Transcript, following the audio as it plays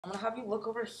I'm gonna have you look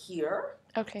over here.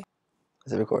 Okay.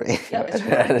 Is it recording? Yeah, it's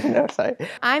recording. No, sorry.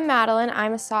 I'm Madeline,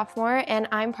 I'm a sophomore, and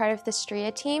I'm part of the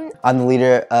Stria team. I'm the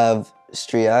leader of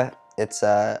Stria. It's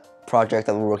a project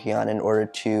that we're working on in order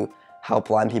to help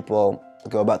blind people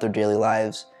go about their daily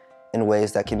lives in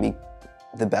ways that can be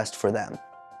the best for them.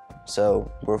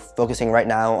 So we're focusing right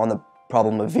now on the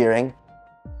problem of veering.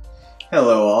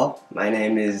 Hello all, my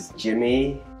name is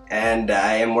Jimmy and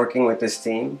I am working with this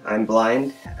team. I'm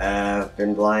blind. I've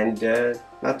been blind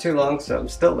not too long, so I'm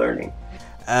still learning.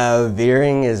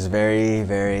 Veering is very,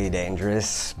 very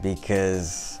dangerous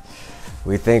because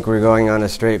we think we're going on a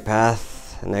straight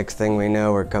path. The next thing we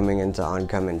know, we're coming into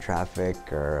oncoming traffic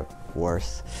or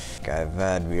worse. I've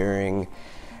had veering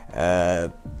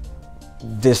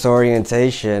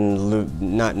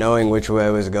disorientation, not knowing which way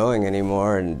I was going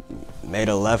anymore, and made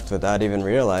a left without even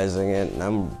realizing it, and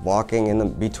I'm walking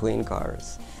in between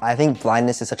cars. I think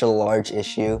blindness is such a large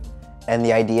issue, and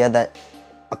the idea that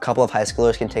a couple of high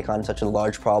schoolers can take on such a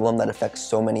large problem that affects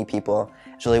so many people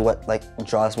is really what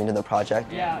draws me to the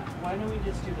project. Yeah, why don't we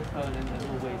just do the phone and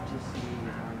then we'll wait to see.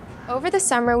 Over the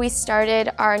summer, we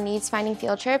started our needs finding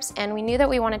field trips, and we knew that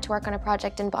we wanted to work on a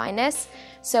project in blindness.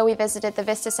 So we visited the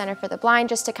Vista Center for the Blind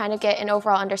just to kind of get an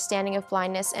overall understanding of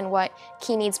blindness and what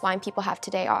key needs blind people have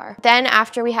today are. Then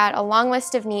after we had a long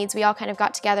list of needs, we all kind of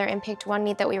got together and picked one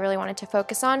need that we really wanted to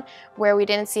focus on, where we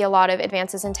didn't see a lot of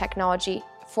advances in technology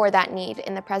for that need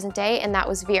in the present day, and that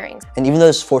was veering. And even though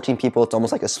there's 14 people, it's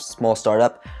almost like a small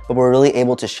startup, but we're really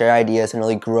able to share ideas and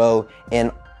really grow in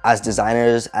as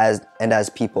designers and as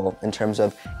people in terms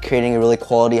of creating a really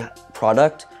quality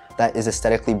product that is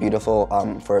aesthetically beautiful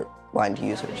for blind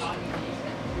users.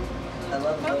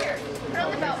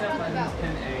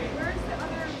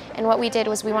 And what we did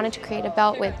was we wanted to create a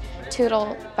belt with 2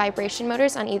 little vibration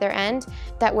motors on either end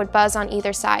that would buzz on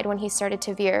either side when he started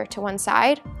to veer to one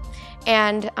side.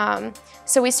 And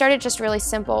so we started just really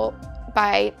simple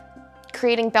by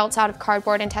creating belts out of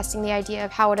cardboard and testing the idea of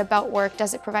how would a belt work.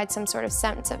 Does it provide some sort of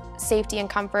sense of safety and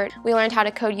comfort? We learned how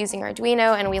to code using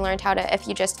Arduino, and we learned how to, if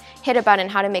you just hit a button,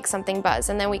 how to make something buzz.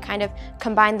 And then we kind of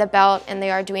combined the belt and the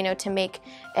Arduino to make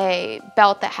a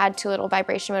belt that had 2 little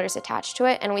vibration motors attached to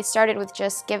it. And we started with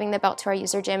just giving the belt to our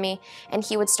user Jimmy, and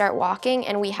he would start walking,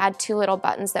 and we had 2 little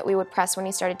buttons that we would press when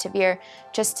he started to veer,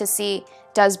 just to see,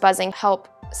 does buzzing help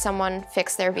someone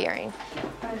fix their veering?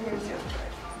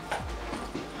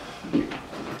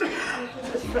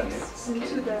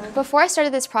 Before I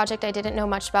started this project, I didn't know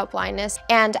much about blindness,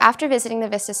 and after visiting the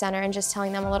Vista Center and just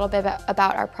telling them a little bit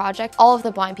about our project, all of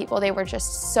the blind people, they were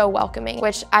just so welcoming,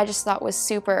 which I just thought was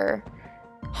super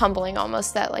humbling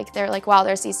almost, that they're like, wow,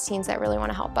 there's these teens that really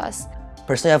want to help us.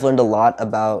 Personally, I've learned a lot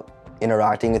about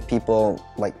interacting with people,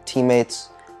 like teammates,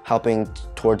 helping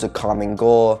towards a common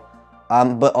goal,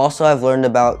 but also I've learned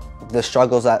about the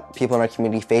struggles that people in our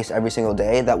community face every single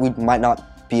day that we might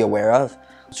not be aware of.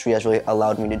 Stria has really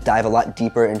allowed me to dive a lot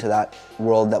deeper into that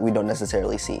world that we don't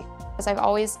necessarily see. Because I've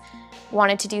always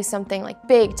wanted to do something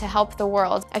big to help the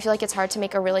world. I feel like it's hard to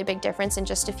make a really big difference in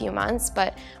just a few months,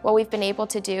 but what we've been able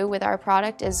to do with our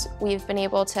product is we've been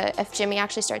able to, if Jimmy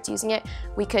actually starts using it,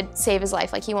 we could save his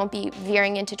life. He won't be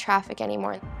veering into traffic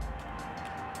anymore.